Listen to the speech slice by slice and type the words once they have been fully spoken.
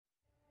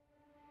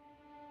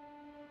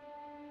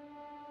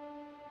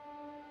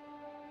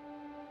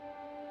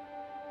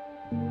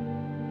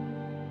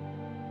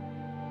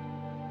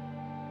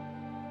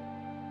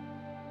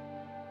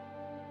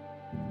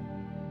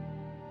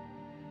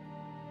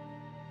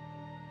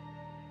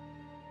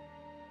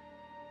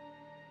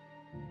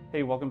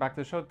Hey, welcome back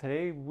to the show.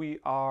 Today we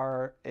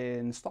are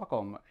in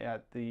Stockholm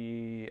at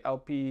the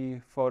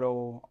LP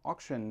Photo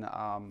auction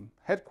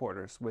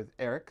headquarters with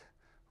Eric,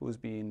 who's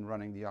been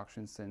running the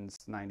auction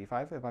since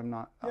 '95, if I'm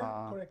not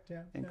correct,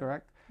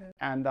 incorrect. Yeah.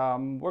 And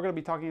we're going to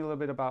be talking a little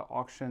bit about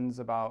auctions,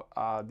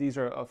 these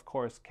are of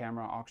course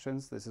camera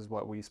auctions. This is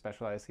what we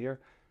specialize here.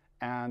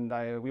 And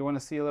we want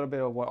to see a little bit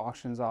of what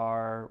auctions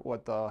are,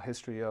 what the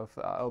history of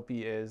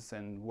LP is,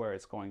 and where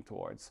it's going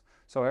towards.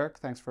 So Eric,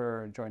 thanks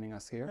for joining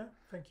us here. Yeah,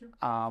 thank you.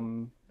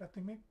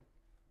 Letting me.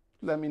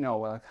 Let me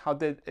know, how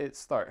did it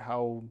start?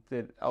 How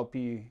did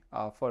LP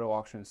Photo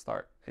auction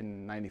start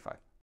in '95?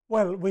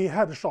 Well, we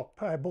had a shop.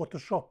 I bought a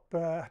shop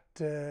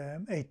at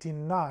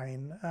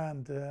 '89,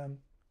 and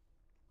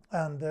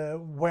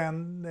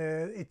when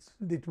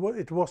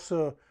it was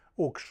a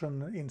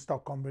auction in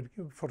Stockholm with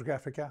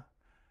Photographica.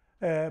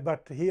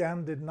 But he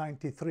ended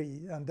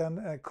 '93, and then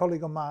a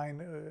colleague of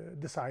mine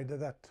decided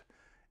that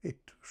it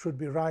should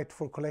be right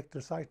for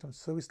collector's items.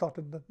 So we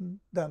started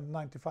then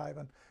 '95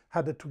 and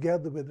had it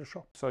together with the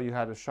shop. So you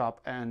had a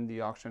shop and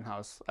the auction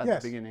house at the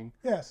beginning?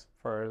 Yes.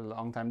 For a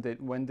long time.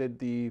 When did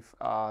the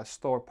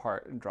store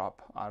part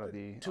drop out of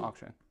the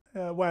auction?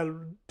 Well,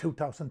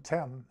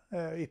 2010.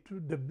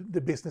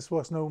 The business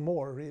was no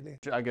more, really.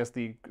 I guess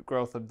the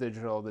growth of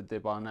digital, the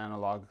dip on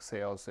analog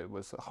sales, it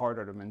was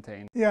harder to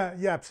maintain. Yeah,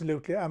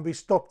 absolutely. And we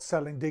stopped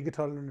selling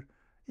digital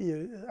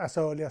as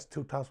early as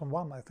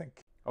 2001, I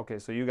think. Okay,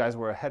 so you guys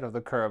were ahead of the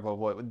curve of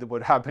what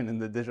would happen in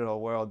the digital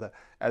world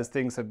as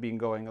things have been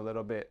going a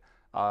little bit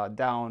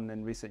down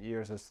in recent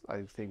years. As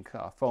I think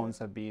phones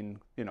have been,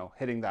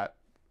 hitting that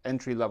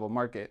entry-level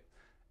market,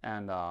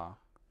 and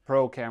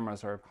pro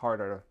cameras are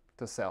harder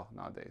to sell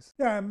nowadays.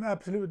 Yeah,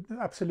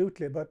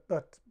 absolutely. But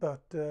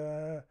with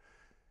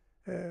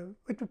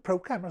the pro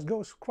cameras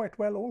goes quite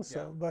well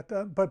also.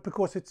 Yeah. But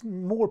because it's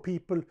more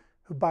people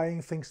who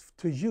buying things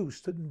to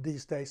use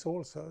these days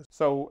also.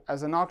 So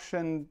as an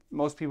auction,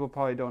 most people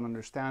probably don't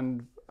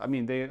understand. I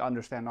mean, they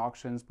understand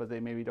auctions, but they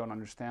maybe don't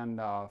understand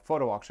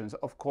photo auctions.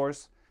 Of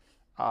course,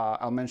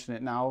 I'll mention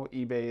it now.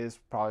 eBay is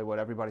probably what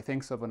everybody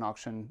thinks of an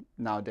auction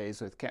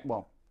nowadays with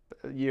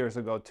years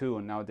ago too,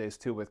 and nowadays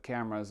too with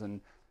cameras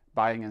and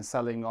buying and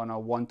selling on a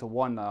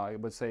one-to-one, I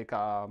would say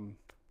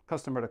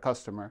customer to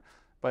customer.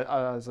 But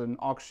as an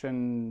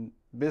auction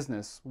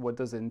business, what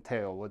does it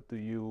entail? What do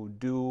you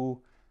do?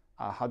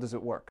 How does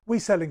it work? We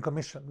sell in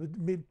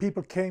commission.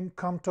 People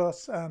come to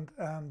us and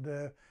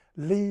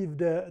leave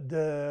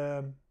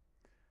the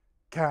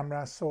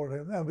cameras,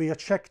 and we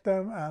check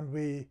them, and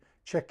we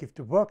check if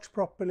it works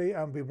properly,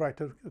 and we write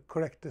a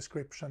correct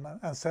description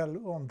and sell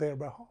on their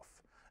behalf.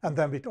 And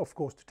then we, of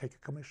course, to take a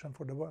commission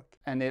for the work.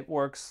 And it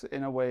works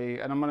in a way,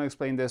 and I'm going to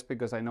explain this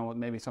because I know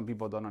maybe some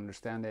people don't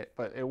understand it,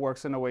 but it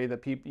works in a way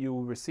that you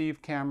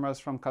receive cameras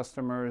from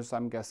customers,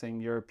 I'm guessing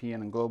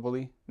European and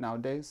globally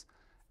nowadays,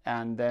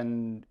 and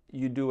then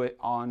you do it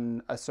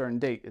on a certain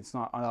date. It's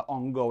not an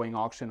ongoing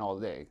auction all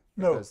day.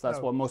 Because that's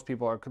what most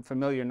people are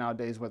familiar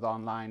nowadays with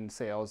online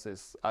sales,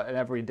 is an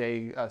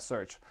everyday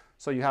search.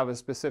 So you have a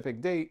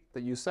specific date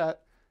that you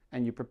set,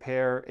 and you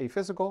prepare a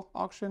physical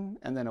auction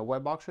and then a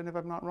web auction, if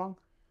I'm not wrong.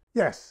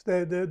 Yes,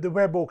 the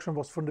web auction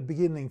was from the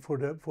beginning for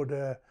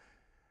the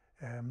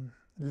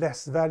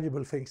less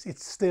valuable things. It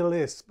still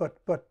is, but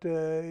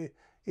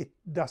it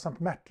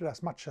doesn't matter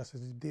as much as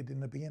it did in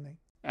the beginning.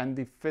 And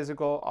the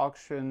physical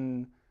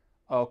auction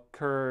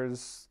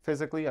occurs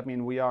physically. I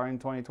mean, we are in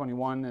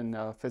 2021, and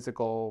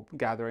physical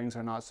gatherings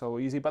are not so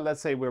easy. But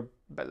let's say we're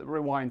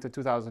rewind to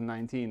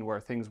 2019, where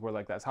things were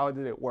like that. How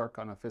did it work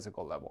on a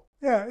physical level?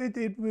 Yeah,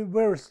 we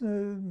were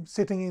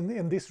sitting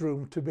in this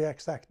room, to be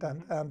exact,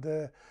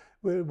 and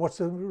was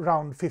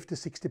around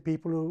 50-60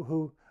 people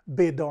who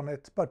bid on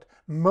it, but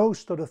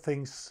most of the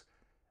things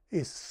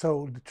is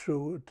sold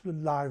through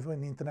live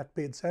and internet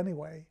bids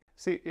anyway.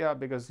 See, yeah,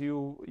 because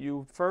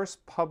you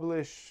first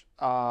publish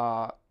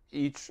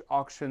each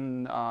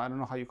auction, I don't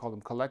know how you call them,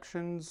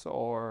 collections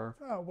or?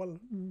 Well,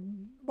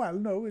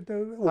 no,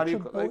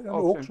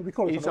 auction. We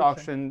call it each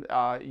auction.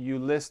 You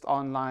list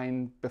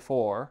online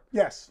before.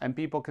 Yes. And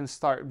people can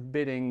start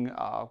bidding,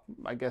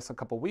 I guess, a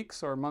couple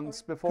weeks or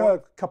months before. A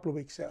couple of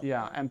weeks, yeah.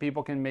 Yeah, and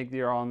people can make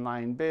their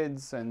online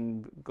bids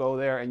and go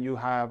there, and you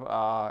have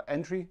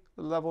entry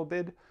level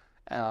bid.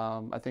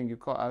 I think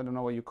I don't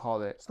know what you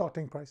call it.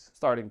 Starting price.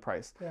 Starting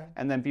price. Yeah.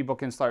 And then people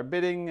can start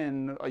bidding,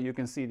 and you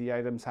can see the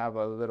items have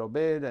a little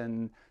bid,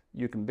 and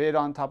you can bid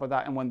on top of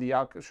that. And when the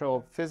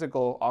actual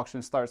physical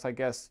auction starts, I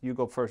guess you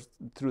go first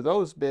through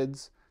those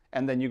bids,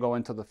 and then you go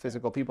into the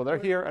physical people. They're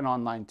here and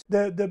online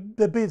too.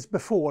 The bids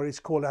before is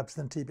called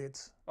absentee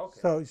bids.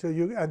 Okay. So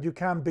you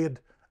can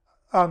bid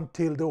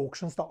until the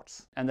auction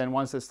starts. And then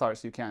once it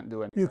starts, you can't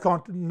do it. You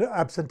can't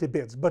absentee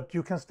bids, but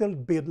you can still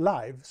bid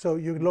live. So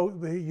you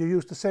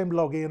use the same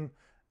login,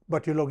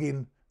 but you log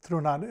in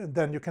through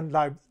then you can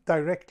live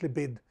directly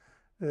bid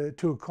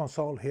to a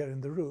console here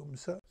in the room.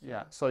 So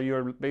yeah, so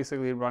you're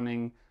basically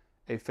running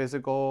a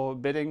physical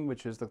bidding,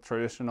 which is the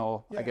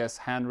traditional, I guess,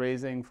 hand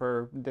raising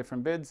for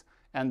different bids,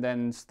 and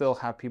then still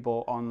have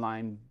people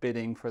online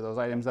bidding for those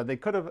items that they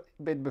could have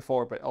bid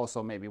before, but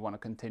also maybe want to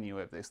continue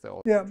if they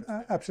still. Yeah,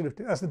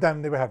 absolutely. As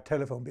then they will have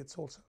telephone bids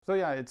also. So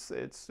yeah,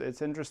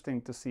 it's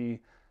interesting to see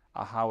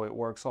how it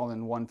works all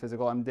in one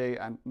physical day.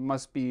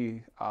 Must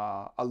be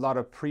a lot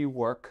of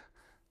pre-work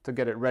to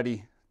get it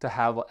ready to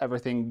have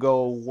everything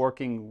go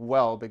working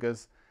well,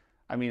 because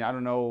I mean, I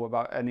don't know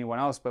about anyone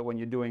else, but when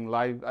you're doing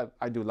live,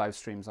 I do live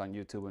streams on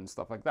YouTube and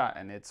stuff like that,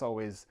 and it's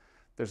always,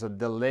 there's a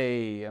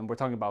delay, and we're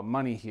talking about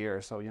money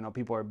here. So, you know,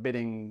 people are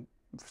bidding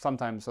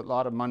sometimes a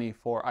lot of money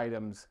for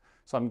items.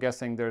 So I'm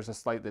guessing there's a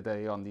slight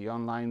delay on the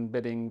online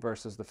bidding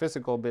versus the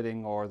physical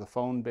bidding or the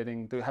phone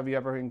bidding. Have you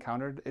ever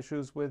encountered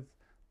issues with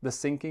the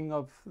syncing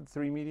of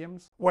three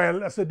mediums?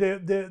 Well, so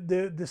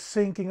the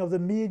syncing of the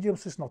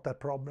mediums is not that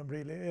problem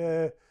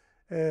really.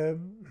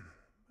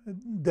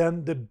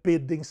 Then the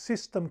bidding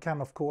system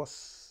can, of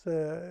course,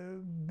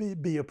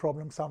 be a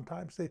problem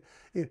sometimes.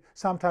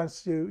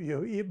 Sometimes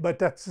but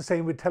that's the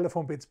same with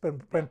telephone bids.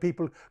 When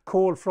people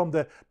call from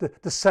the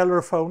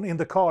cellular phone in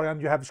the car,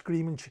 and you have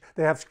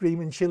they have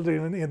screaming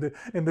children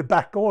in the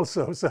back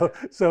also.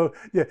 So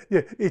yeah,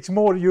 it's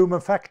more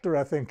human factor,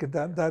 I think,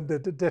 than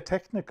the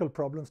technical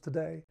problems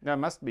today. That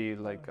must be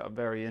like a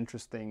very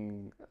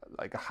interesting,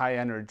 like a high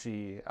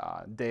energy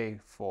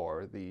day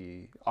for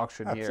the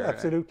auctioneer.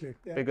 Absolutely,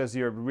 yeah. Because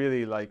you're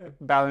really like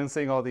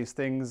balancing all these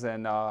things,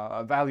 and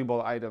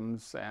valuable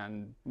items,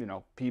 and you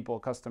know, people,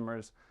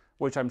 customers,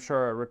 which I'm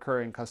sure are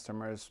recurring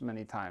customers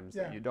many times,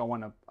 that you don't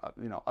want to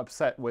you know,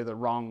 upset with a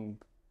wrong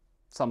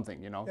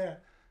something, you know. Yeah.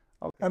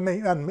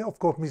 Okay. And of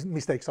course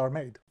mistakes are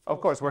made.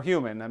 Of course, we're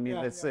human. I mean,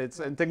 it's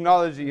in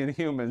technology and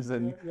humans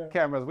and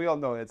cameras. We all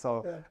know it's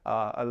all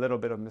a little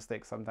bit of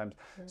mistakes sometimes.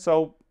 Yeah.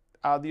 So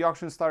the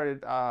auction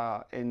started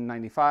in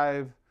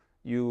 '95.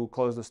 You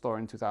closed the store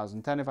in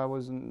 2010, if I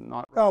was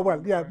not. Oh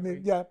well, yeah,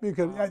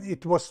 because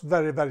it was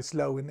very, very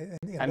slow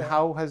And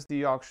how has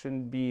the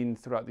auction been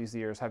throughout these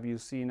years? Have you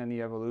seen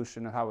any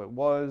evolution of how it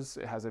was?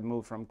 Has it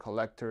moved from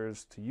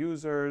collectors to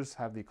users?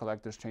 Have the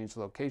collectors changed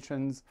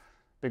locations?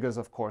 Because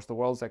of course the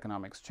world's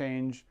economics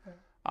change.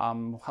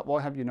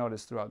 What have you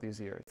noticed throughout these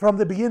years? From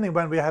the beginning,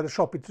 when we had a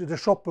shop, the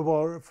shop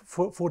was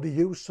for the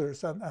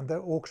users, and the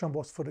auction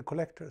was for the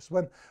collectors.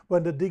 When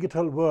the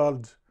digital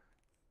world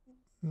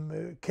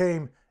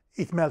came,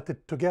 it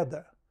melted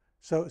together.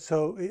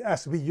 So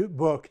as we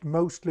worked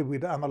mostly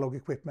with analog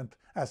equipment,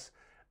 as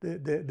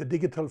the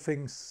digital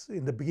things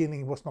in the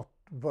beginning was not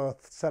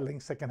worth selling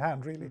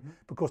secondhand really,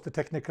 because the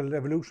technical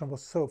revolution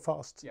was so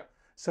fast. Yeah.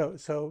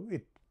 So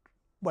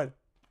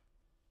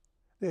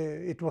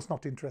it was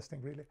not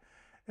interesting really.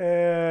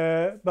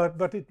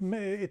 But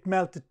it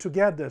melted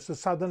together. So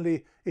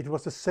suddenly it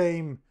was the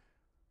same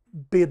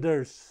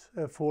bidders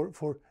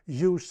for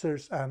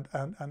users and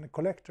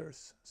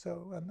collectors.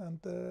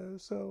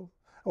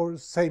 Or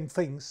same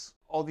things.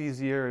 All these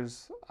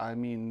years, I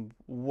mean,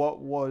 what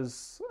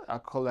was a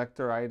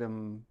collector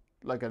item,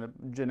 like a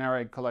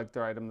generic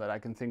collector item that I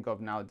can think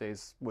of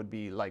nowadays would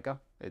be Leica.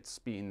 It's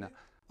been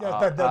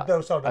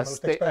those are the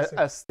most expensive.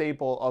 A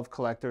staple of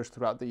collectors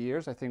throughout the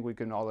years. I think we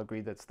can all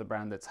agree that's the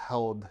brand that's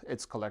held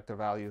its collector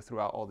value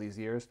throughout all these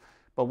years.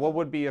 But what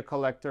would be a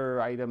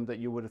collector item that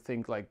you would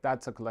think like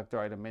that's a collector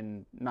item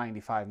in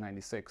 95,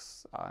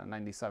 96,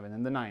 97,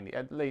 in the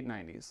late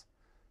 90s?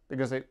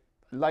 Because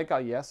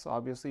Leica, yes,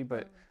 obviously,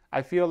 but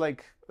I feel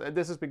like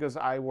this is because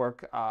I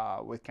work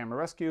with Camera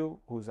Rescue,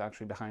 who's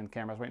actually behind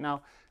cameras right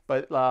now.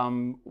 But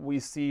we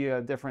see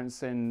a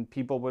difference in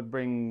people would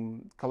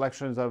bring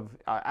collections of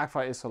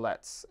Agfa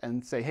isolettes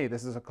and say, hey,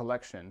 this is a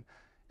collection.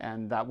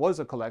 And that was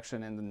a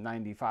collection in the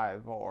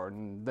 95 or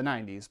in the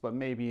 90s, but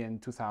maybe in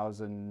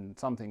 2000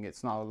 something,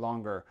 it's no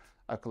longer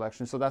a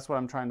collection. So that's what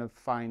I'm trying to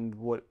find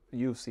what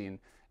you've seen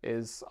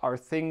is, are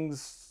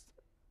things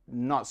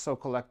not so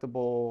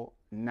collectible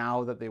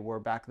now that they were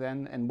back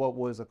then, and what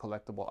was a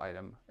collectible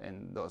item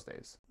in those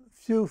days?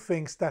 Few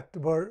things that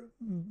were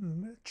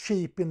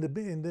cheap in the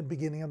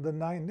beginning of the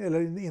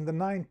in the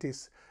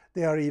 90s,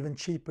 they are even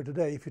cheaper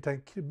today. If you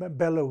take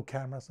bellow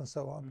cameras and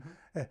so on,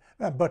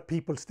 but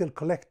people still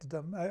collected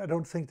them. I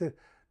don't think that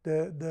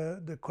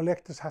the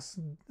collectors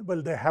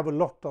they have a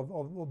lot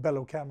of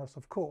bellow cameras,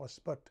 of course,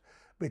 but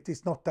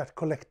it's not that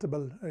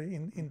collectible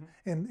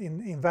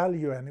in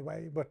value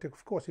anyway. But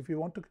of course, if you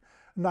want a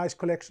nice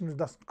collection that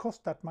doesn't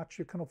cost that much,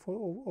 you can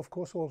of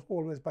course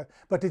always buy.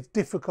 But it's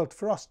difficult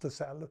for us to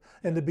sell.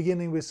 In the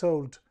beginning, we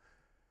sold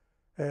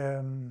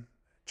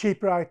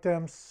cheaper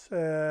items,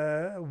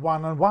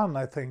 one-on-one,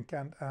 I think,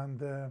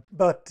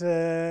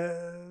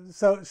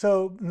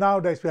 so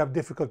nowadays we have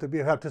difficulty. We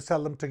have to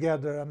sell them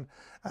together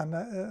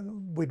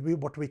and with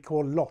what we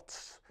call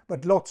lots.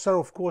 But lots are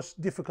of course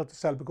difficult to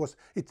sell because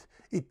it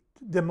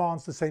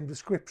demands the same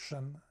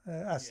description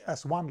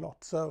as one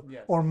lot, so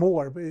or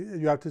more.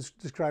 You have to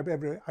describe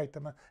every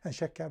item and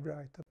check every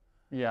item.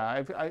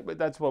 Yeah,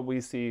 that's what we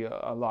see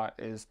a lot,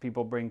 is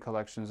people bring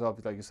collections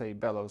of, like you say,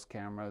 bellows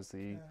cameras,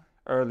 the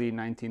early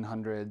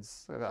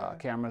 1900s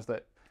cameras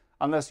that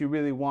unless you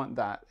really want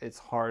that, it's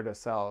hard to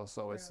sell.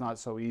 So it's not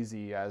so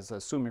easy as a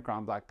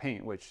Summicron black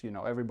paint, which, you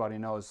know, everybody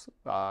knows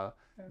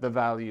the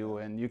value,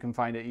 and you can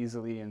find it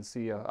easily and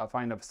see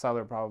find a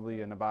seller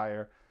probably and a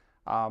buyer.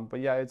 But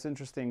yeah, it's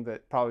interesting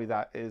that probably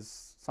that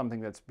is something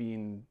that's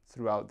been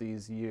throughout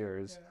these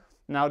years.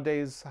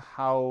 Nowadays,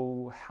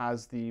 how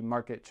has the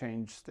market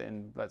changed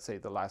in, let's say,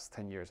 the last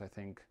 10 years, I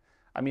think?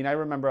 I mean, I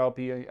remember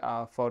LP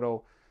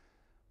Photo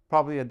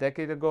probably a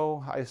decade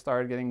ago. I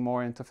started getting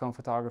more into film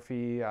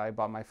photography. I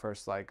bought my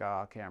first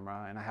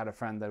camera, and I had a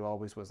friend that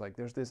always was like,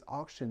 there's this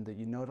auction that,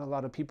 you know, a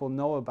lot of people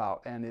know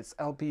about, and it's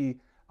LP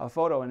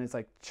Photo, and it's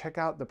like, check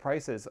out the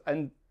prices.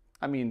 And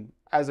I mean,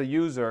 as a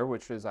user,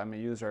 which is I'm a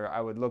user,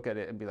 I would look at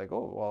it and be like,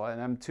 oh, well,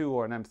 an M2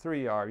 or an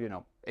M3 are, you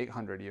know,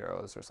 800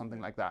 euros or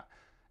something like that.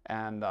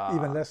 And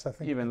even less, I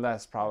think. Even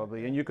less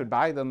probably. And you could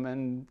buy them,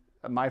 and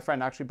my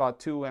friend actually bought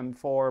 2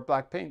 M4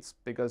 black paints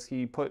because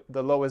he put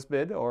the lowest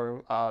bid,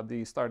 or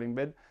the starting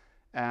bid,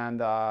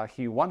 and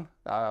he won.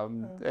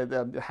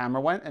 The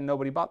hammer went and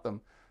nobody bought them.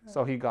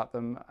 So he got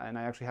them, and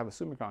I actually have a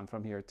Summicron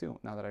from here too,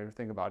 now that I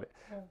think about it.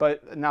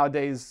 But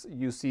nowadays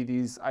you see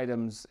these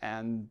items,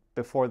 and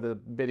before the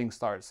bidding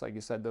starts, like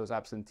you said, those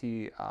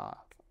absentee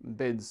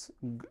bids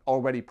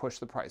already push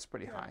the price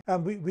pretty high.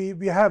 And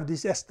we have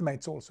these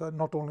estimates also,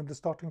 not only the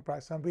starting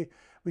price, and we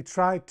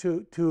try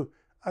to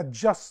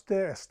adjust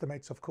the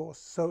estimates, of course,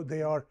 so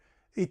they are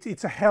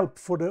it's a help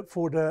for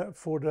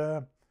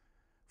the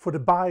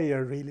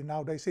buyer really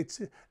nowadays.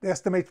 The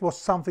estimate was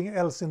something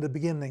else in the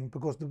beginning,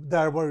 because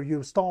there where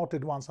you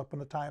started once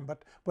upon a time,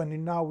 but when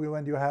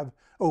you have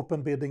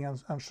open bidding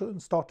and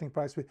starting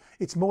price,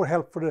 it's more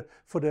help for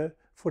the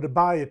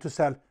buyer to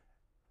sell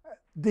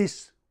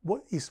this.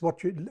 What is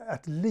what you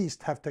at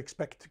least have to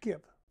expect to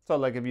give. So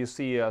like if you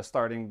see a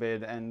starting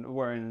bid, and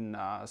we're in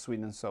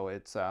Sweden, so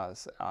it's the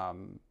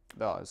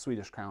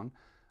Swedish crown,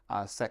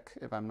 SEK,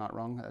 if I'm not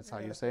wrong, that's how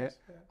you say it.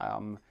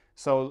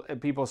 So if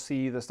people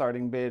see the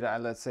starting bid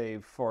at, let's say,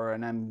 for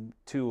an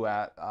M2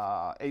 at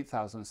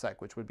 8,000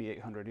 SEK, which would be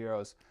 800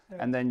 euros,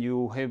 and then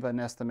you have an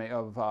estimate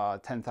of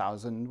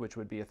 10,000, which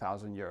would be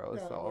 1,000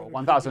 euros, so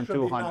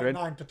 1,200.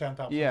 9 to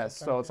 10,000. Yes,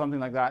 so something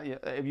like that.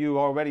 If you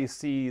already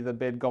see the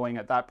bid going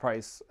at that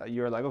price,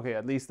 you're like, okay,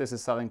 at least this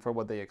is selling for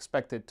what they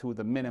expected to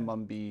the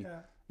minimum be.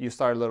 You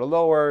start a little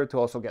lower to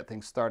also get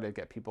things started,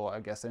 get people,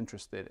 I guess,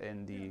 interested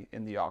in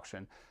the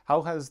auction.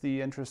 How has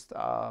the interest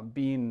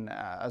been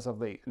as of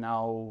late?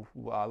 Now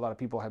a lot of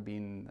people have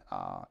been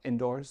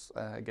indoors,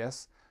 I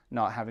guess,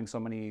 not having so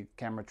many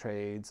camera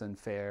trades and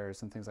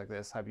fairs and things like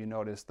this. Have you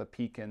noticed the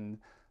peak in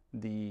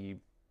the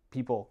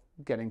people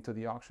getting to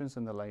the auctions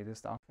in the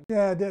latest auction?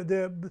 Yeah,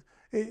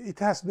 it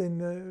has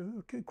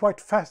been quite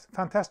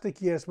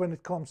fantastic years when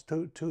it comes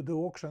to the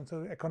auctions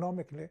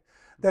economically.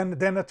 Then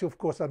it of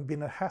course has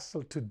been a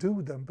hassle to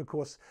do them,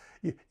 because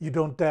you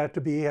don't dare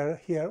to be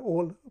here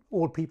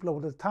all people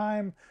all the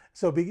time.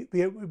 So we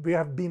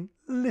have been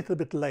a little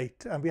bit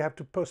late, and we have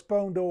to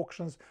postpone the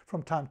auctions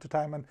from time to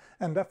time,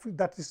 and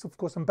that is of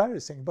course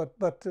embarrassing. But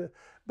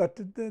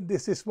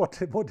this is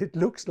what it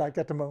looks like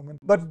at the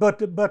moment. But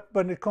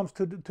when it comes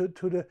to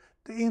the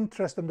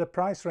interest and the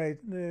price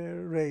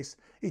raise,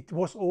 it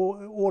was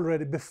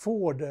already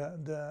before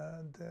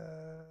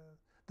the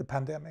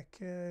pandemic.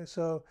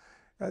 So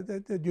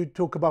you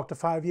talk about the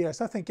 5 years.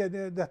 I think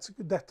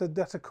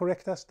that's a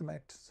correct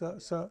estimate.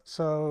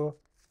 So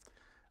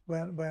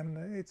when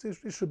it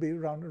should be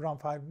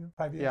around 5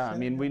 years. Yeah, I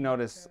mean, we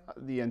notice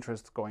the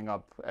interest going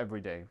up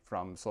every day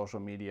from social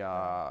media,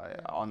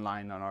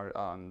 online,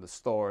 on the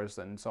stores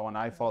and so on.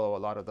 I follow a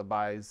lot of the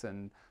buys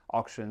and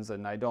auctions,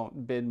 and I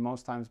don't bid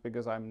most times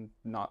because I'm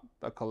not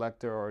a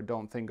collector or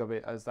don't think of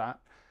it as that.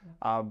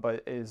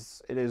 But it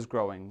is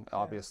growing,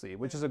 obviously,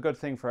 which is a good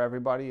thing for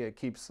everybody. It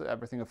keeps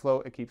everything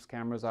afloat. It keeps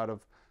cameras out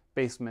of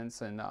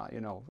basements, and you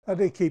know. And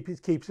it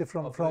keeps it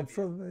from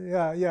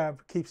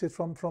keeps it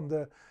from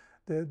the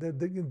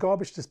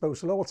garbage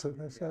disposal also.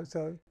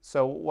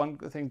 So one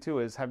thing too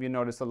is, have you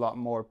noticed a lot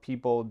more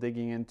people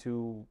digging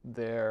into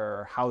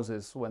their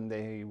houses when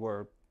they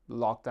were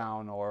locked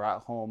down or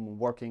at home,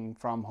 working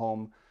from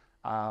home?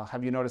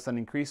 Have you noticed an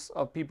increase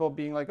of people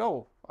being like,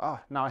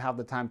 now I have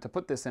the time to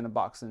put this in a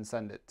box and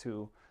send it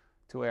to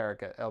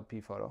Eric at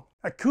LP Photo?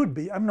 It could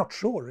be. I'm not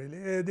sure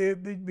really.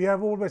 We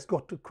have always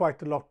got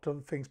quite a lot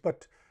of things,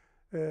 but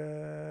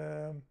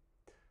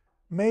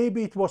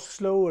maybe it was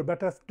slower.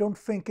 But I don't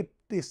think it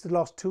is the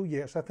last 2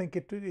 years. I think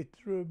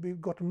we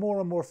got more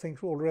and more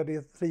things already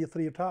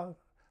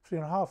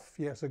 3.5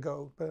 years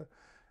ago. But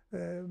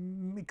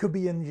it could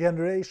be a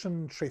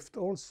generation shift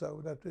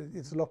also, that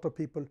it's a lot of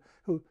people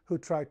who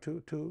try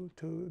to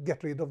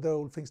get rid of the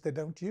old things they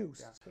don't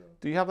use. Yeah. So.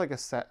 Do you have like a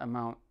set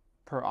amount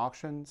per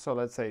auction? So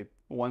let's say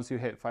once you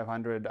hit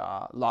 500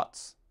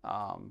 lots,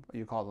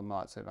 you call them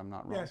lots if I'm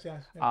not wrong.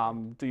 Yes.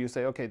 Do you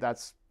say, okay,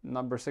 that's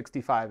number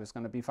 65 is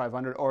going to be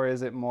 500, or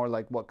is it more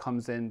like what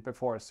comes in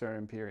before a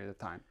certain period of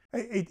time?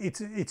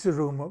 It's a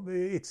room.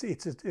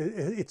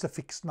 It's a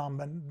fixed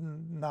number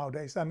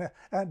nowadays, and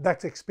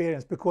that's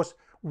experience. Because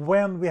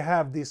when we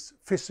have this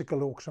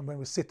physical auction, when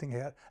we're sitting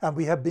here, and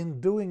we have been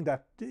doing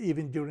that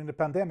even during the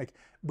pandemic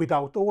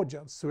without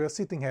audience, so we are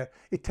sitting here.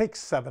 It takes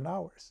 7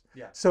 hours.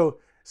 Yeah. So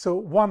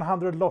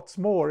 100 lots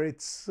more.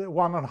 It's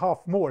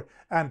 1.5 more,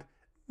 and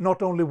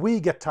not only we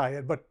get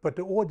tired, but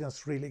the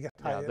audience really get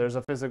tired. Yeah, there's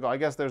a physical. I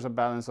guess there's a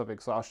balance of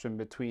exhaustion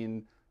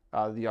between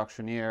the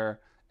auctioneer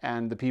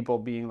and the people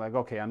being like,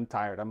 okay, I'm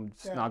tired. I'm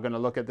just not going to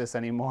look at this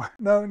anymore.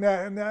 No,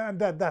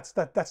 that's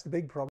the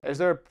big problem. Is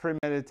there a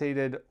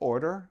premeditated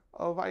order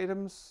of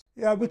items?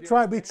 Yeah, we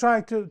try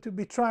to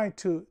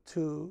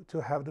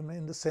have them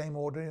in the same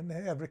order in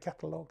every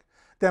catalog.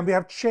 Then we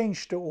have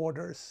changed the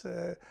orders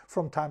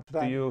from time to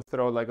time. Do you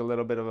throw like a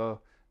little bit of a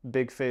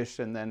big fish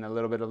and then a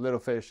little bit of little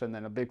fish and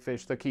then a big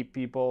fish to keep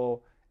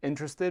people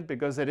interested?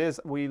 Because it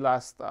is,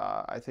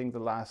 I think the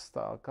last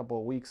couple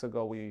of weeks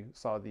ago, we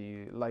saw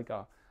the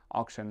Leica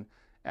auction,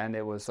 and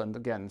it was,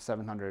 again,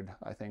 700,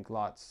 I think,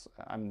 lots.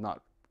 I'm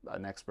not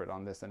an expert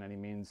on this in any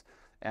means.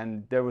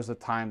 And there was a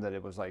time that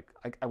it was like,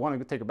 I want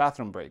to take a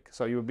bathroom break.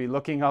 So you would be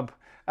looking up,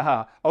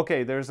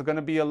 okay, there's going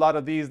to be a lot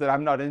of these that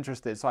I'm not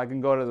interested, so I can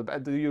go to the,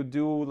 do you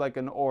do like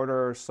an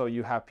order so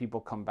you have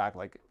people come back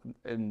like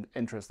in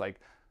interest,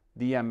 like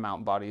the M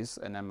mount bodies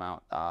and M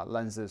mount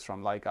lenses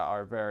from Leica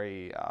are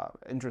very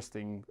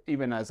interesting,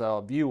 even as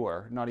a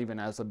viewer, not even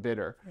as a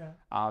bidder. Yeah.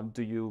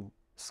 Do you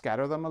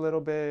scatter them a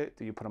little bit?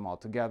 Do you put them all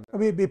together?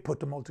 We put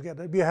them all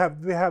together.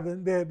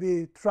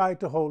 We try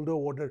to hold the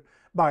order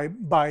by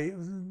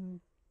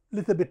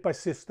little bit by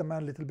system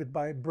and little bit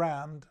by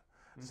brand.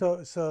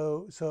 So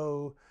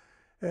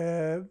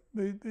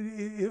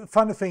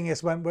funny thing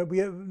is when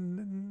we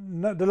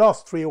the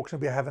last 3 auctions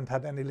we haven't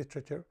had any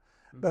literature.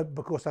 But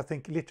because I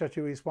think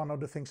literature is one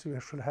of the things we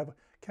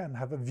can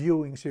have a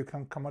viewing, so you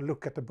can come and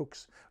look at the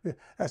books.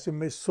 As you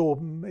may saw,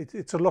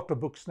 it's a lot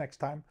of books next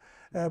time.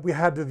 We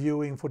had a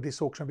viewing for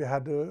this auction we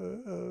had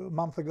a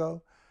month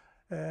ago,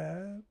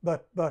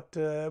 but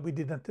we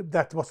didn't.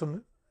 That was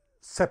a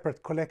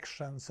separate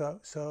collection,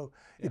 so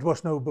it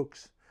was no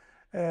books.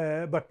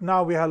 But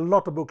now we have a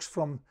lot of books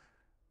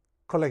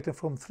collected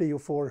from 3 or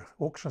 4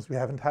 auctions. We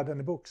haven't had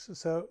any books.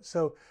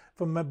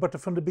 But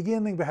from the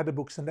beginning we had the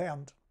books in the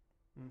end.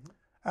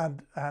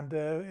 And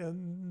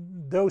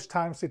those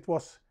times it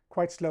was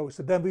quite slow,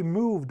 so then we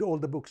moved all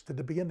the books to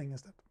the beginning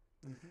instead.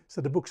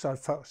 So the books are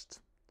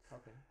first.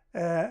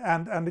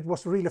 And it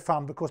was really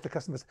fun because the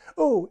customers,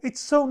 oh, it's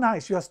so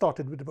nice you have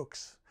started with the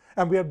books,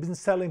 and we have been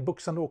selling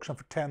books on auction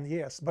for 10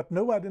 years, but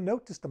nobody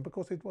noticed them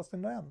because it was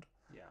in the end.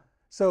 Yeah.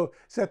 So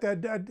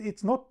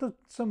it's not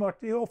so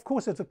much, of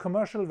course it's a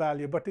commercial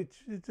value, but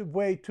it's a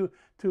way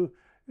to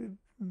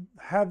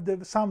have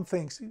some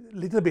things a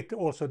little bit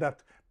also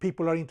that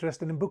people are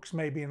interested in books,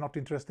 maybe not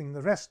interested in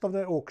the rest of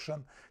the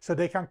auction, so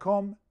they can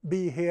come,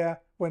 be here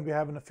when we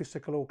have a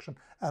physical auction,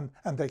 and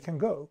they can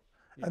go.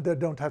 Yeah. And they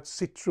don't have to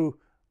sit through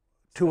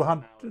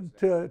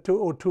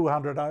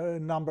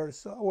 200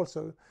 numbers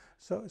also.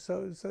 So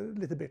a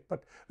little bit,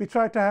 but we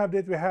try to have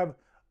it. We have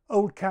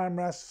old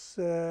cameras,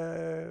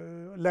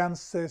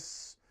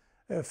 lenses,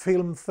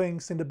 film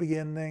things in the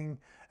beginning,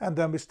 and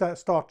then we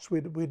start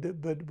with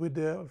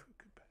the.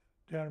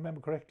 Do I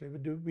remember correctly?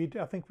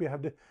 I think we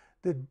have the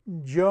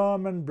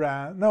German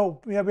brand.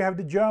 No, we have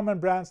the German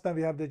brands, then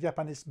we have the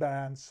Japanese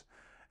brands,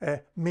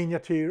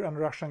 miniature and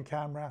Russian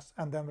cameras,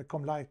 and then we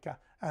come Leica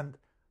and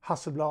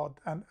Hasselblad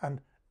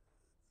and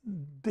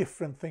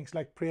different things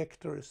like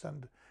projectors,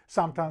 and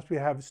sometimes we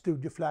have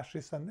studio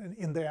flashes and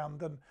in the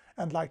end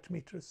and light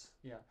meters.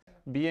 Yeah.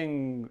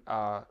 Being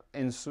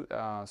in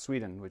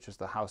Sweden, which is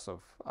the house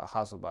of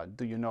Hasselblad,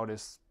 do you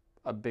notice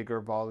a bigger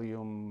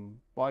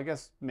volume? Well, I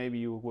guess maybe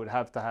you would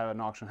have to have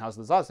an auction house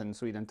as us in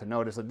Sweden to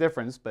notice a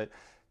difference, but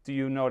do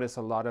you notice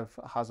a lot of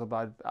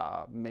Hasselblad,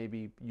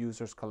 maybe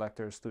users,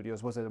 collectors,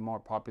 studios? Was it a more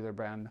popular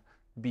brand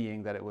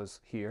being that it was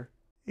here?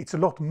 It's a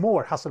lot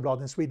more Hasselblad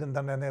in Sweden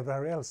than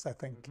anywhere else, I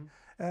think.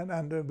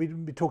 And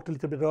we talked a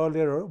little bit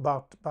earlier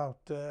about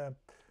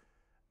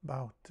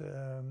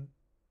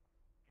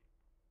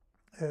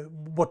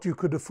what you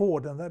could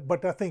afford,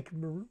 but I think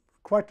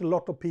quite a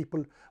lot of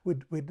people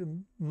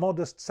with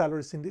modest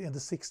salaries in the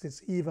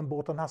 60s even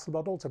bought an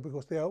Hasselblad also,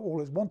 because they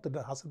always wanted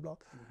a Hasselblad.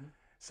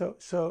 So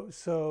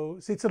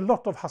it's a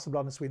lot of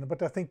Hasselblad in Sweden,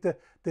 but I think the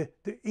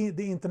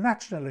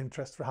international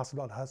interest for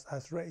Hasselblad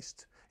has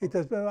raised. It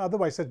has,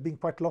 otherwise there's been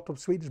quite a lot of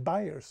Swedish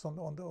buyers on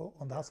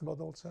the Hasselblad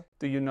also.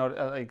 Do you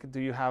know, do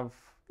you have,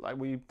 like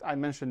I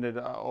mentioned it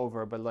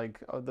over, but like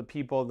the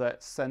people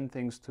that send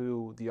things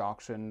to the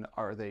auction,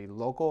 are they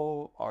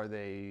local, are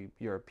they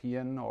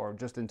European, or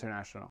just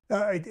international?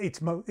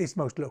 It's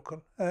most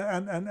local,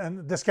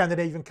 and the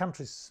Scandinavian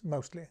countries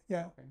mostly.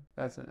 Yeah. Okay.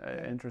 That's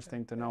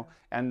interesting to know.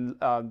 And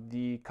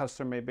the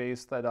customer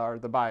base that are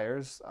the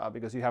buyers,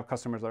 because you have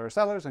customers that are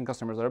sellers and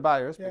customers that are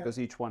buyers, because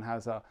each one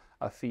has a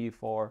fee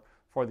for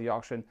the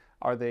auction.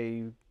 Are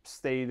they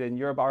stayed in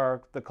Europe?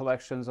 Are the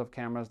collections of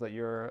cameras that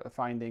you're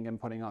finding and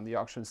putting on the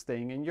auction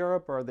staying in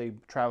Europe, or are they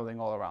traveling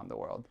all around the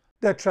world?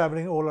 They're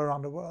traveling all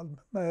around the world.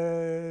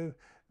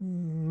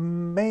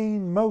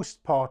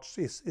 Most parts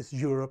is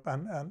Europe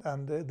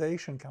and the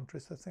Asian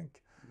countries, I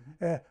think.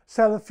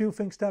 Sell a few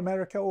things to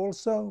America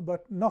also,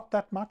 but not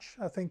that much.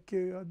 I think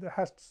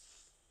the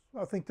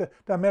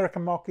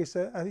American market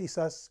is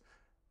as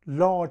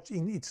large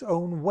in its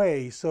own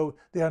way, so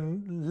they are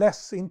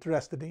less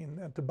interested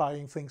in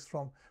buying things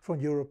from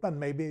Europe and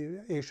maybe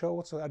Asia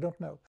also. I don't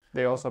know.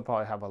 They also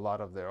probably have a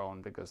lot of their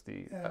own, because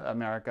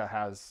America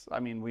has, I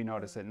mean, we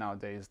notice it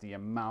nowadays, the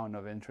amount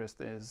of interest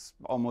is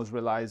almost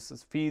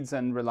feeds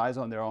and relies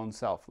on their own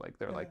self. Like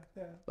they're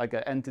like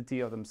an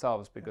entity of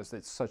themselves, because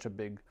it's such a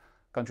big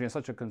country and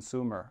such a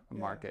consumer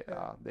market.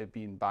 They've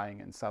been buying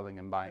and selling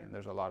and buying, and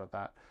there's a lot of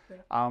that.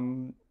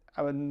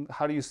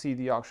 How do you see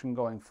the auction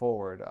going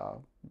forward?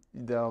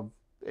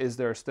 Is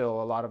there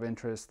still a lot of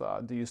interest?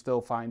 Do you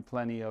still find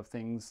plenty of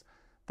things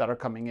that are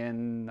coming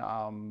in?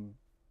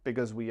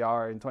 Because we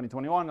are in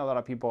 2021, a lot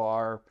of people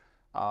are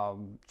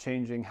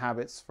changing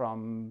habits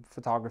from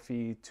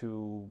photography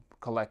to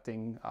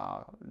collecting.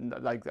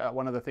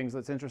 One of the things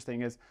that's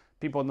interesting is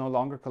people no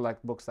longer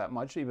collect books that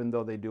much, even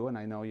though they do. And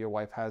I know your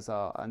wife has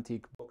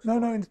antique books.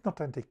 No, it's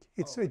not antique.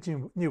 It's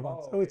new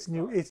ones. Oh, it's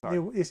new. It's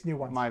new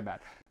ones. My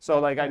bad.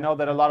 So I know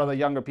that a lot of the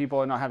younger people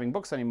are not having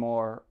books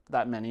anymore,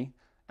 that many,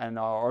 and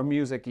or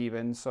music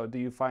even. So do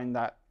you find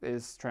that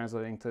is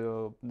translating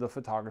to the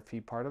photography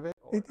part of it?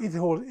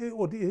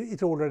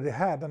 It already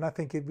had, and I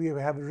think we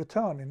have a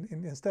return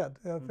instead.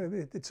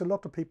 It's a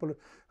lot of people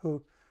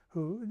who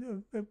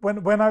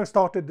when I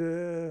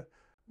started,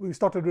 we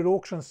started with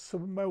auctions.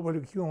 Well,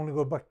 you can only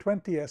go back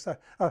 20 years.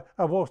 I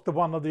was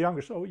one of the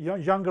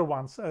younger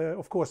ones.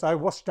 Of course, I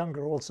was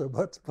younger also,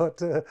 but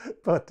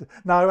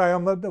now I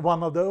am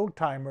one of the old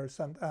timers.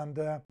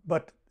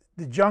 But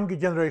the younger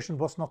generation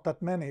was not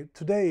that many.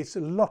 Today, it's a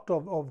lot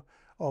of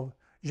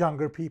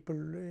younger people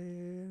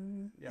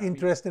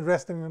interested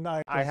in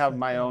items. I have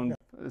my own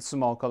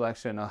small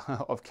collection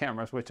of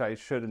cameras, which I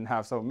shouldn't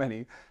have so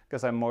many,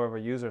 because I'm more of a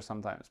user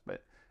sometimes.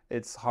 But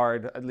it's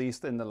hard, at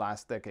least in the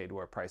last decade,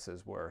 where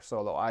prices were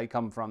so low. I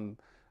come from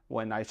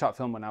when I shot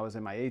film when I was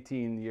in my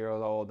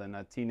 18-year-old and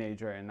a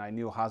teenager, and I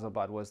knew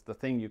Hasselblad was the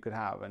thing you could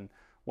have. And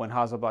when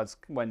Hasselblads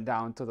went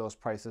down to those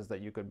prices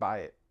that you could buy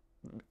it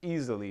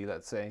easily,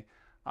 let's say,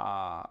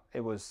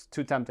 it was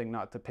too tempting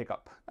not to pick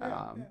up.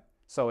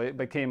 So it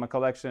became a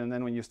collection, and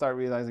then when you start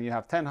realizing you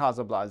have 10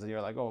 Hasselblads, and you're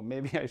like, oh,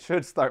 maybe I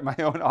should start my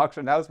own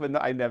auction house, but no,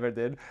 I never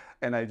did,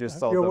 and I just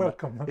sold them. You're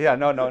welcome. Yeah,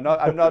 no,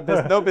 I'm not.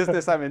 There's no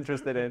business I'm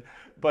interested in.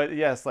 But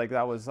yes,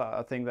 that was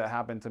a thing that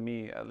happened to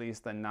me, at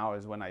least, and now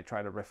is when I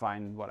try to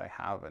refine what I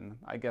have, and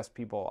I guess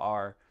people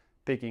are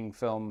picking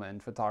film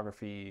and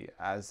photography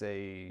as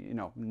a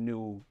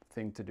new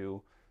thing to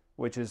do,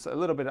 which is a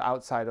little bit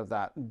outside of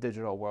that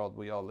digital world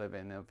we all live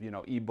in of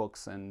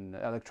ebooks and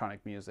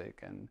electronic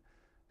music, and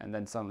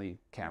then suddenly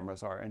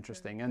cameras are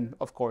interesting. And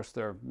of course,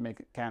 they're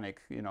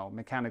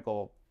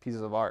mechanical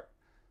pieces of art.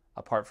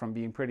 Apart from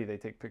being pretty, they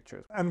take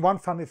pictures. And one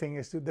funny thing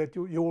is that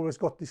you always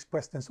got these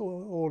questions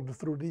all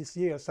through these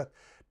years that,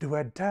 do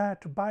I dare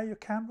to buy a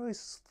camera?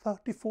 It's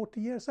 30,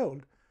 40 years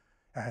old.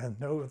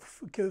 No,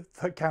 the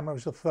camera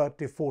is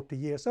 30, 40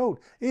 years old.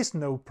 It's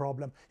no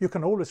problem. You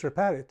can always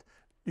repair it.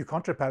 You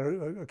can't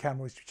repair a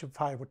camera which is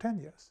 5 or 10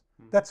 years.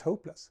 That's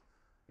hopeless.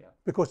 Yeah.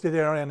 Because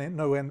there are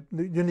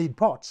you need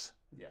parts.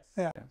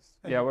 Yes.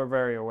 Yeah, we're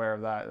very aware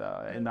of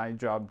that. In my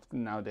job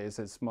nowadays,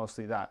 it's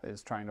mostly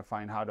is trying to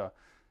find how to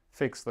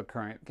fix the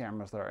current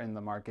cameras that are in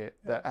the market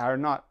that are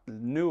not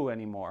new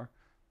anymore,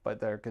 but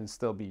there can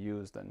still be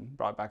used and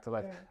brought back to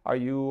life. Are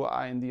you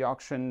in the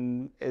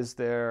auction? Is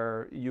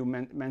there? You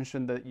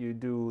mentioned that you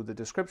do the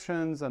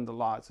descriptions and the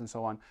lots and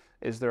so on.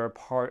 Is there a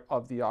part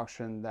of the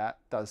auction that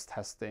does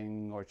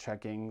testing or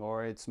checking,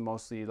 or it's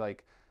mostly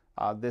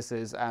this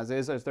is as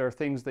is? Is there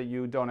things that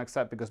you don't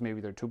accept because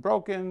maybe they're too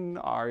broken?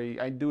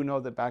 I do know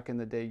that back in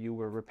the day you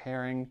were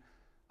repairing.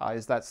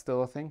 Is that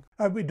still a thing?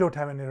 We don't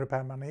have any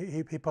repair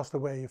money. He passed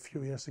away a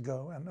few years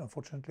ago, and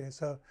unfortunately,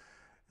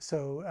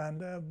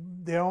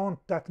 there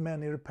aren't that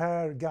many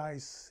repair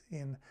guys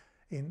in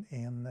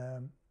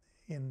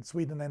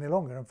Sweden any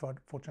longer,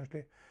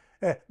 unfortunately.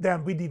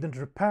 Then we didn't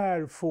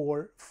repair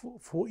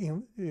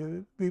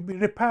we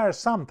repair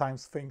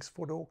sometimes things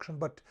for the auction,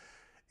 but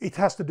it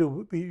has to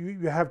do.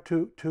 You have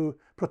to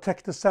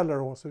protect the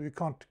seller also. You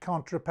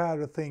can't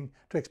repair a thing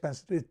too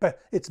expensive.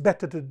 It's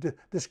better to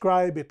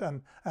describe it,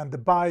 and the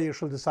buyer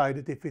shall decide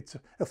it if it's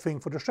a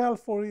thing for the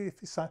shelf or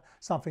if it's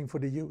something for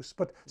the use.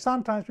 But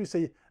sometimes we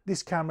say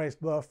this camera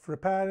is worth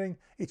repairing.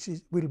 It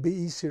will be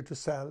easier to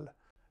sell.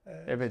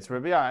 If it's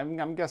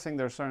I'm guessing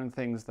there's certain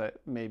things that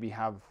maybe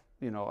have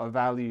a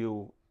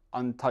value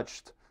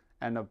untouched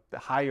and a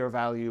higher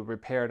value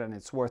repaired, and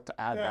it's worth to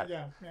add that.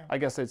 I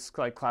guess it's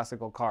like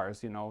classical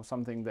cars,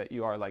 something that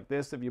you are like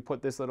this. If you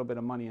put this little bit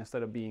of money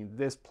instead of being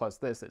this plus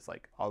this, it's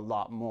like a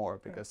lot more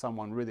because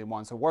someone really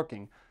wants a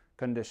working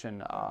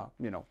condition,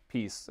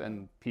 piece,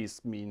 and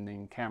piece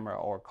meaning camera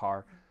or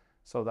car.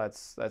 So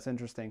that's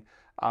interesting.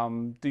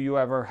 Do you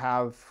ever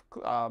have,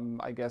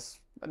 I guess,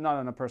 not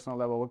on a personal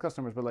level with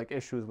customers, but like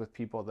issues with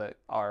people that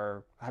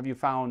are, have you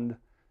found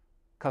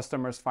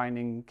customers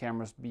finding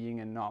cameras being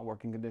in not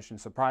working condition,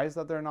 surprised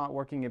that they're not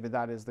working, if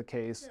that is the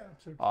case? Yeah,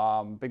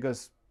 absolutely.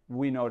 Because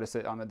we notice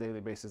it on a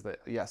daily basis that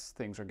yes,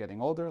 things are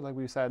getting older, like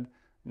we said,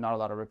 not a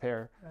lot of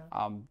repair.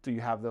 Yeah. Do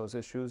you have those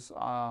issues?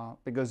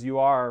 Because you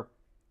are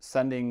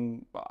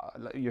sending,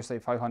 you say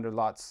 500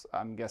 lots,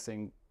 I'm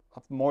guessing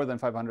more than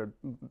 500,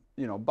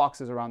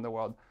 boxes around the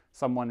world.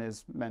 Someone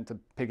is meant to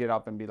pick it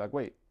up and be like,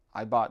 wait,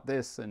 I bought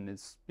this and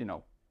it's,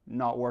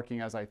 not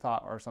working as I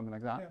thought, or something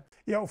like that.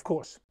 Yeah, of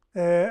course.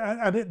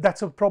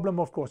 That's a problem,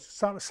 of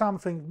course.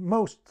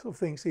 Most of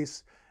things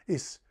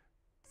is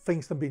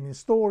things that have been in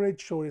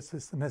storage, or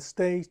it's an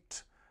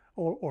estate,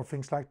 or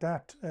things like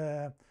that,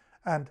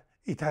 and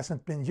it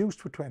hasn't been used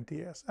for 20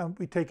 years. And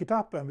we take it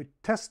up and we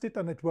test it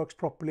and it works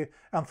properly.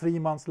 And 3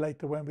 months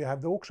later, when we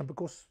have the auction,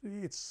 because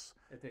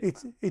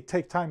it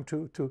takes time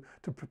to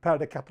prepare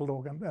the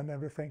catalog and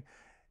everything,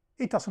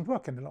 it doesn't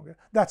work any longer.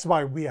 That's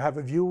why we have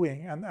a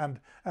viewing, and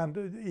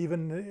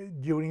even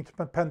during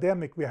the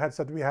pandemic we had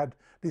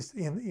this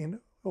in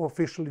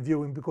official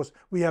viewing, because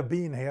we have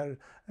been here,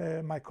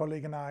 my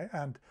colleague and I,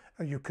 and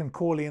you can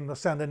call in or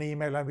send an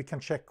email and we can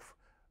check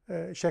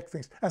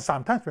things. And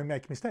sometimes we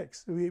make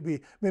mistakes.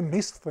 We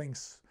miss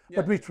things,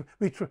 yeah.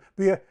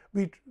 But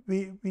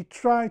we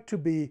try to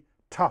be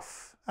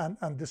tough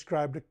and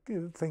describe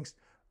the things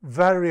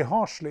very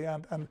harshly,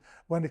 and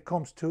when it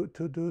comes to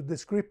the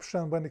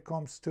description, when it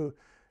comes to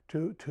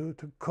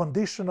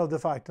condition of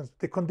the items,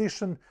 the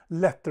condition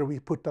letter we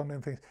put on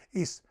in things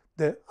is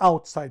the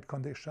outside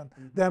condition.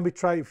 Mm-hmm. Then we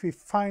try, if we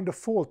find a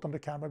fault on the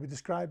camera, we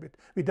describe it.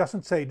 We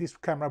doesn't say this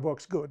camera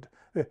works good.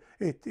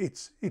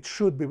 It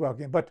should be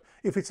working. But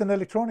if it's an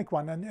electronic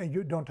one and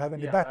you don't have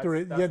any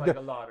battery, that's like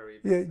a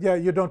lottery. Yeah,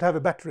 you don't have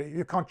a battery.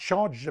 You can't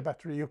charge the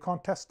battery. You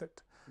can't test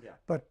it. Yeah.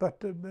 But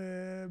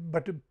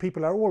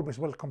people are always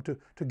welcome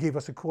to give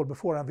us a call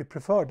before, and we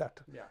prefer that.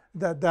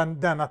 Yeah. Than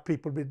that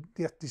people will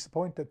get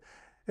disappointed.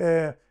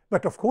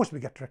 But of course we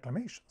get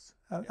reclamations,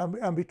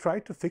 and we try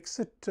to fix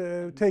it.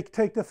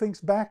 Take the things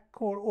back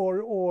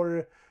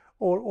or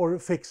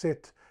fix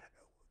it.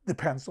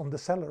 Depends on the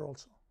seller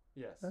also.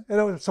 Yes.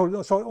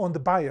 So on the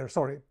buyer.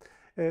 Sorry,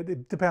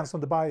 it depends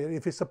on the buyer.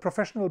 If it's a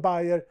professional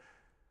buyer,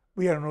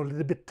 we are a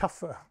little bit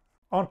tougher,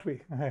 aren't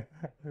we?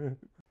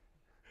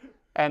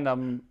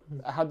 And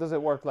how does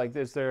it work? Like,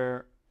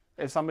 if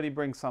somebody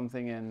brings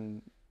something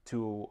in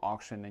to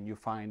auction and you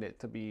find it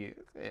to be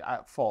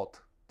at fault,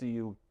 do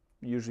you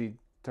usually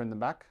turn them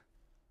back?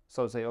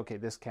 So say, okay,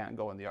 this can't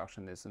go in the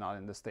auction. It's not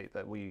in the state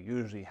that we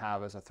usually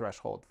have as a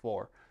threshold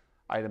for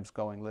items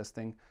going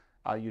listing.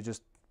 You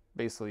just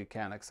basically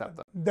can't accept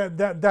them.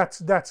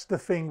 That's the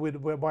thing with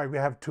why we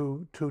have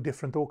two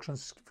different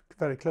auctions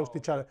very close to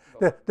each other.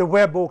 The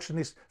web auction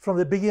is, from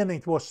the beginning,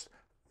 it was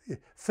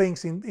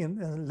things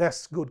in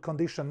less good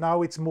condition.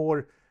 Now it's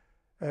more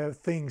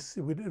things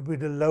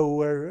with a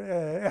lower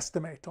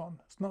estimate on,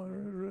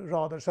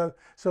 rather. So,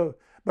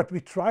 but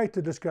we try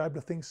to describe the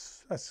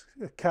things as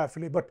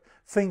carefully. But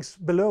things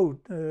below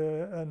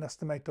an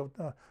estimate of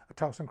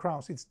 1,000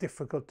 crowns, it's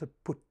difficult to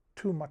put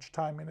too much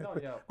time in it.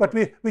 But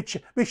we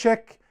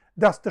check.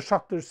 Does the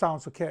shutter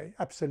sounds okay?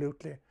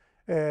 Absolutely.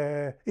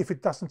 If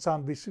it doesn't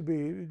sound, we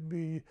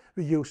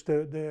use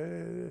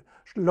the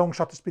long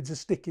shutter speed is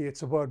sticky.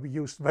 It's a word we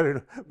use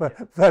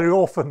very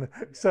often.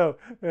 Yeah.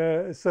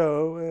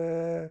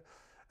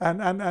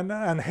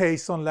 And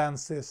haze on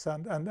lenses,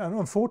 and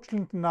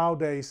unfortunately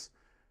nowadays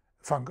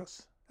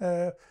fungus.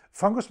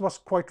 Fungus was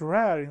quite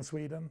rare in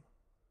Sweden.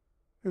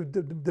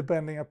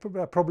 Depending,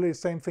 probably the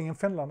same thing in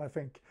Finland, I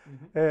think.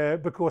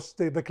 Mm-hmm. Because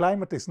the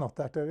climate is not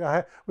that.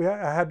 I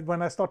had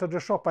when I started the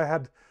shop, I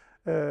had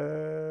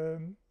a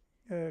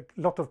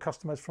lot of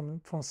customers from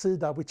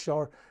SIDA, which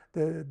are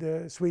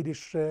the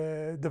Swedish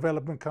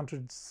development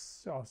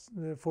countries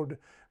for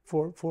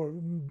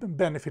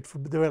benefit for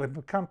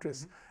developing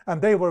countries. Mm-hmm.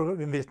 And they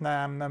were in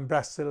Vietnam and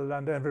Brazil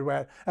and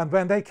everywhere. And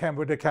when they came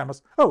with the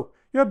cameras, oh,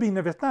 you have been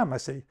in Vietnam, I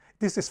see.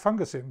 This is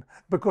fungus in,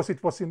 because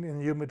it was in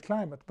humid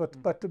climate.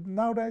 But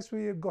nowadays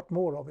we got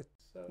more of it.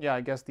 So. Yeah,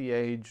 I guess the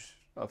age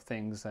of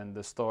things and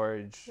the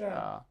storage.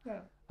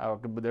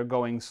 They're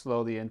going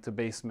slowly into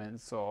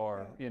basements,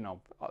 or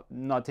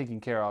not taking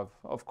care of.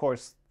 Of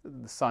course,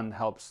 the sun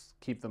helps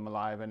keep them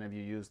alive, and if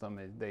you use them,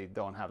 they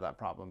don't have that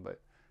problem.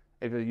 But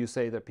if you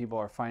say that people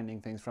are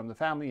finding things from the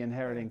family,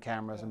 inheriting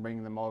cameras and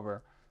bringing them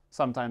over,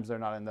 sometimes they're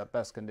not in the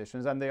best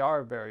conditions, and they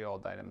are very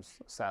old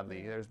items.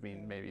 Sadly, there's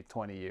been maybe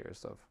 20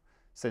 years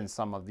since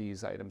some of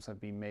these items have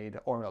been made,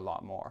 or a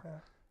lot more. Yeah.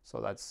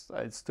 So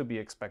it's to be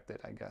expected,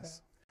 I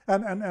guess. Yeah.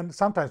 And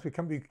sometimes we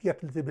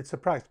get a little bit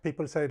surprised.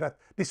 People say that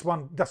this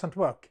one doesn't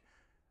work.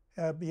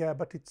 Yeah,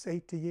 but it's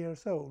 80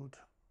 years old.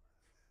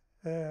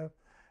 You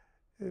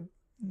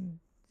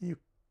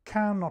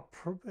cannot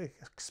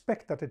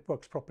expect that it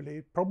works properly.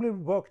 It probably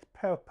worked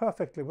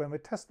perfectly when we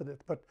tested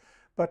it, but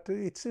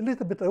it's a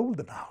little bit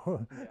older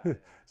now. Yeah.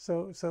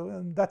 So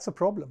and that's a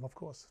problem, of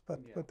course.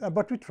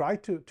 But we try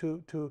to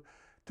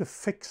to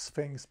fix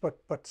things,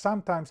 but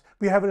sometimes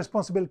we have a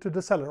responsibility to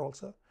the seller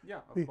also.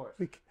 Yeah, of course.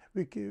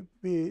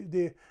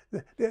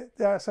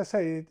 As I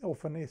say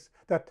often is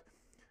that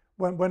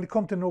when it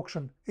comes to an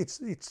auction,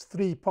 it's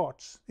three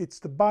parts. It's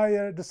the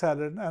buyer, the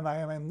seller, and I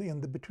am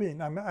in the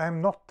between.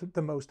 I'm not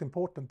the most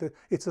important.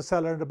 It's the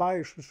seller and the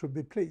buyer should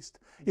be pleased.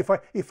 Yeah.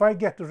 If I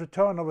get a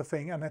return of a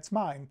thing and it's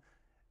mine,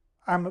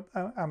 I'm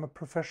a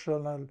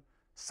professional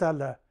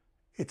seller.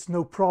 It's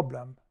no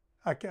problem.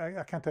 I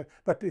can't.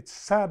 But it's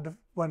sad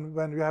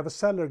when you have a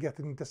seller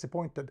getting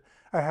disappointed.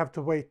 I have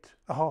to wait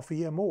a half a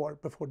year more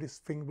before this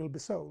thing will be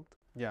sold.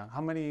 Yeah.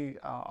 How many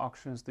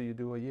auctions do you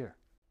do a year?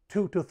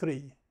 2 to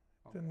 3.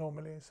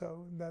 Normally,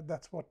 so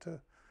that's what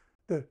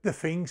the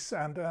things,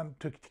 and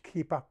to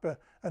keep up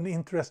an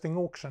interesting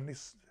auction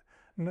is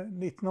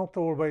it's not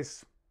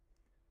always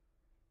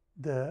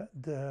the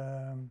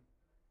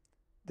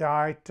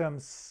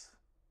items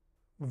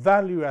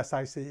value as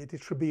I see it.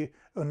 It should be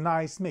a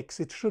nice mix.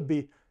 It should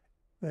be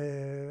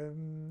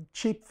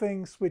cheap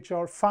things which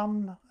are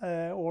fun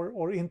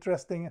or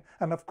interesting,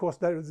 and of course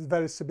that is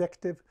very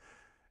subjective.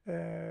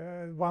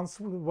 Once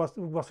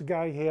was a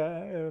guy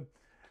here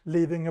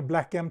leaving a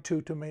black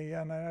M2 to me,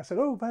 and I said,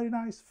 "Oh, very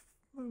nice,"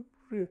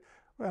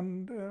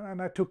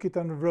 and I took it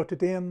and wrote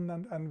it in,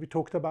 and we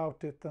talked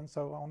about it and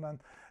so on,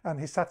 and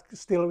he sat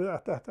still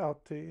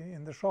out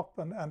in the shop,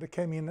 and there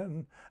came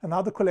in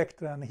another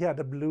collector, and he had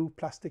a blue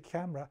plastic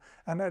camera,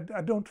 and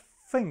I don't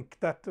think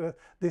that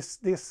this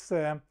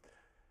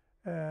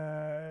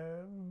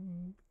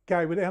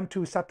guy with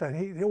M2 sat there.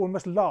 He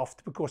almost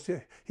laughed because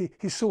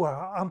he saw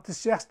how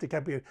enthusiastic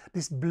I'd be.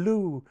 This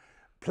blue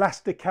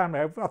plastic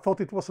camera. I thought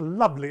it was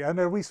lovely, and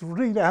I was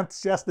really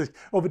enthusiastic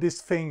over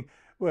this thing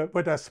where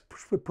I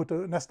put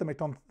an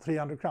estimate on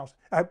 300 crowns.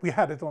 We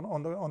had it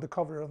on the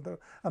cover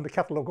on the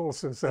catalog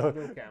also. So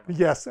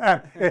yes,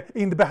 and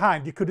in the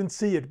behind you couldn't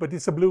see it, but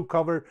it's a blue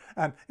cover,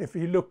 and if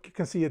you look, you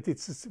can see it.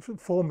 It's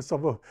forms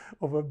of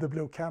the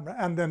blue camera,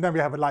 and then we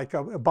have a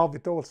Leica above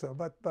it also.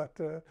 But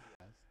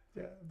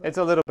yeah, it's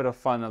a little bit of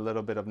fun, a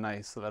little bit of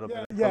nice, a little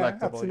bit of collectible. Yeah,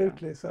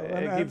 absolutely. Yeah. So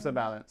it keeps a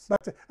balance.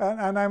 But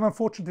and I'm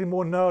unfortunately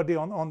more nerdy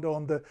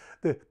on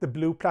the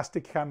blue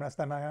plastic cameras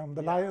than I am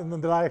the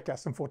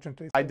Leicas,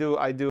 unfortunately. So.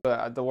 I do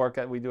the work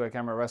that we do at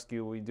Camera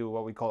Rescue. We do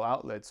what we call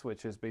outlets,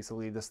 which is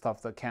basically the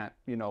stuff that can't,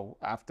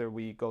 after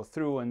we go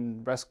through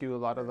and rescue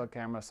a lot of the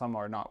cameras, some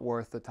are not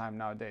worth the time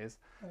nowadays.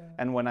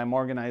 And when I'm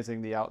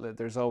organizing the outlet,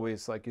 there's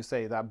always, like you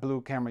say, that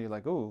blue camera. You're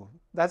like, ooh,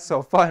 that's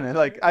so fun. And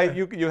like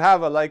you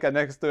have a Leica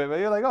next to it, but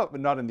you're like, oh, but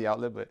not in the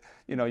outlet. But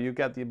you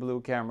get the blue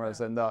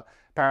cameras and the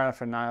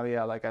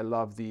paraphernalia. Like I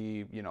love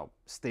the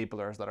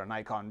staplers that are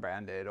Nikon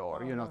branded, or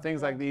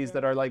things like these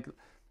that are like,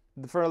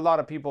 for a lot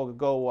of people,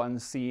 go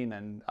unseen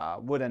and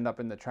would end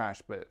up in the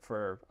trash. But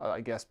for I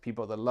guess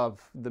people that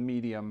love the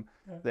medium,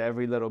 the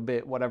every little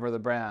bit, whatever the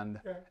brand,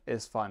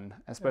 is fun,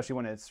 especially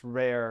when it's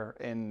rare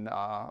in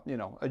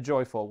a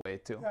joyful way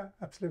too. Yeah,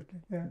 absolutely.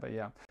 Yeah. But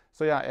yeah.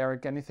 So yeah,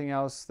 Eric, anything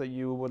else that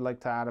you would like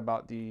to add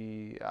about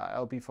the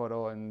LP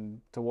Foto, and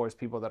towards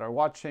people that are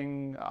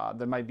watching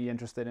that might be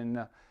interested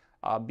in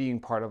being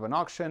part of an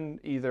auction,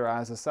 either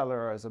as a seller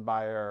or as a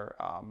buyer?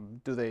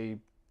 Do they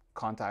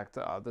contact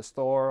the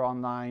store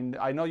online?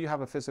 I know you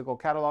have a physical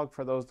catalog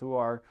for those who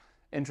are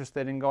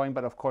interested in going,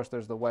 but of course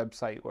there's the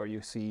website where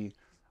you see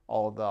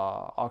all the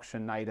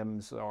auction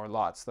items or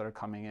lots that are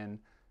coming in.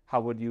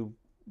 How would you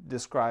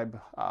describe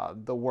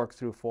the work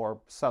through for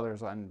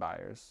sellers and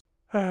buyers?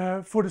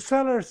 For the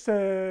sellers,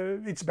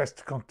 it's best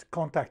to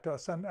contact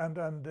us and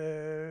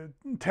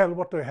tell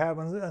what they have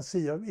and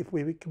see if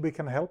we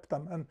can help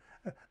them. And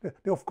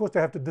of course, they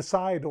have to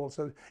decide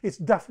also. It's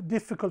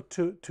difficult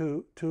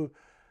to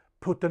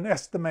put an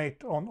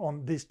estimate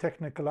on these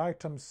technical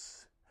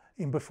items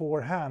in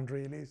beforehand,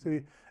 really. So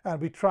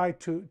we try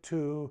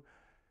to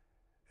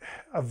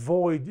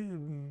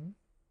avoid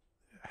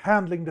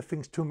handling the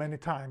things too many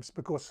times,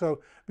 because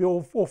so we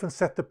often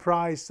set the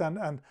price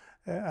and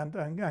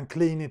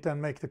clean it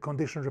and make the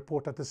condition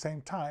report at the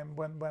same time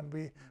when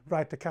we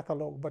write the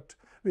catalog. But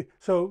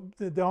so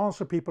the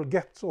answer people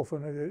get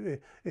often,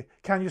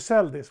 can you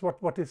sell this?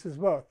 What is this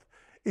worth?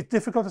 It's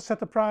difficult to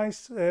set a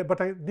price, but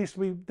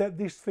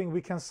this thing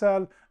we can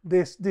sell,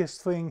 this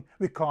thing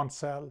we can't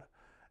sell.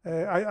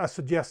 I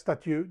suggest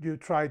that you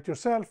try it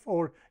yourself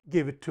or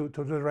give it to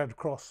the Red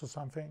Cross or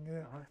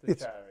something.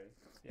 It's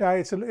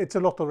a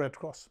lot of Red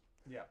Cross.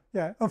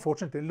 Yeah.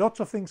 Unfortunately,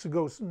 lots of things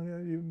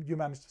you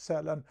manage to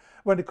sell, and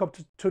when it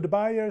comes to the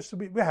buyers,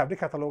 we have the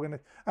catalog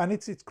and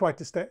it's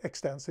quite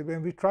extensive,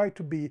 and we try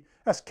to be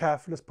as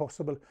careful as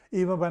possible,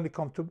 even when it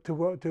comes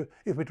to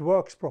if it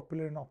works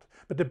properly or not.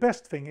 But the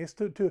best thing is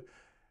to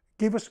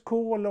give us a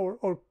call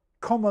or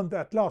comment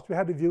at last. We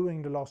had a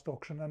viewing the last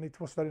auction, and it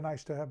was very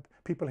nice to have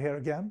people here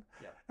again.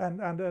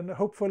 And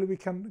hopefully we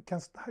can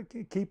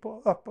keep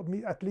up,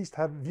 at least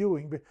have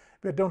viewing.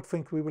 We don't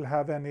think we will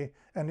have any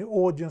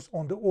audience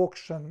on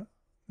the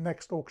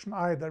next auction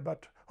either,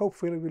 but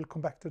hopefully we'll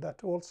come back to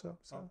that also.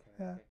 So,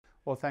 okay.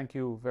 Well, thank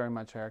you very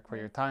much, Eric, for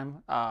your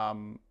time.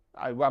 I'm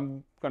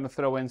going to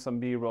throw in some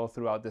B-roll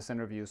throughout this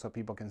interview so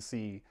people can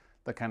see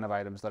the kind of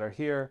items that are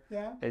here.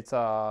 Yeah. It's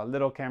a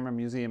little camera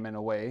museum in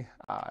a way.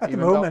 At the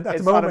moment,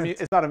 it's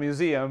not a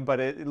museum, but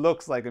it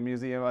looks like a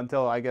museum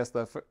until I guess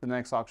the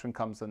next auction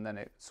comes, and then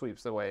it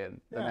sweeps away and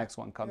the next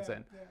one comes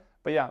in. Yeah.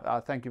 But yeah,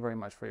 thank you very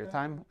much for your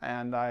time,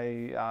 and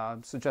I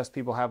suggest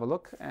people have a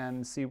look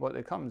and see what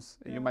it comes.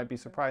 You might be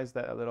surprised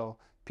at a little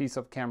piece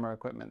of camera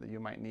equipment that you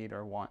might need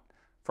or want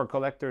for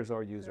collectors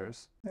or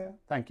users.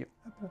 Thank you.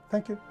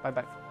 Thank you.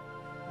 Bye-bye.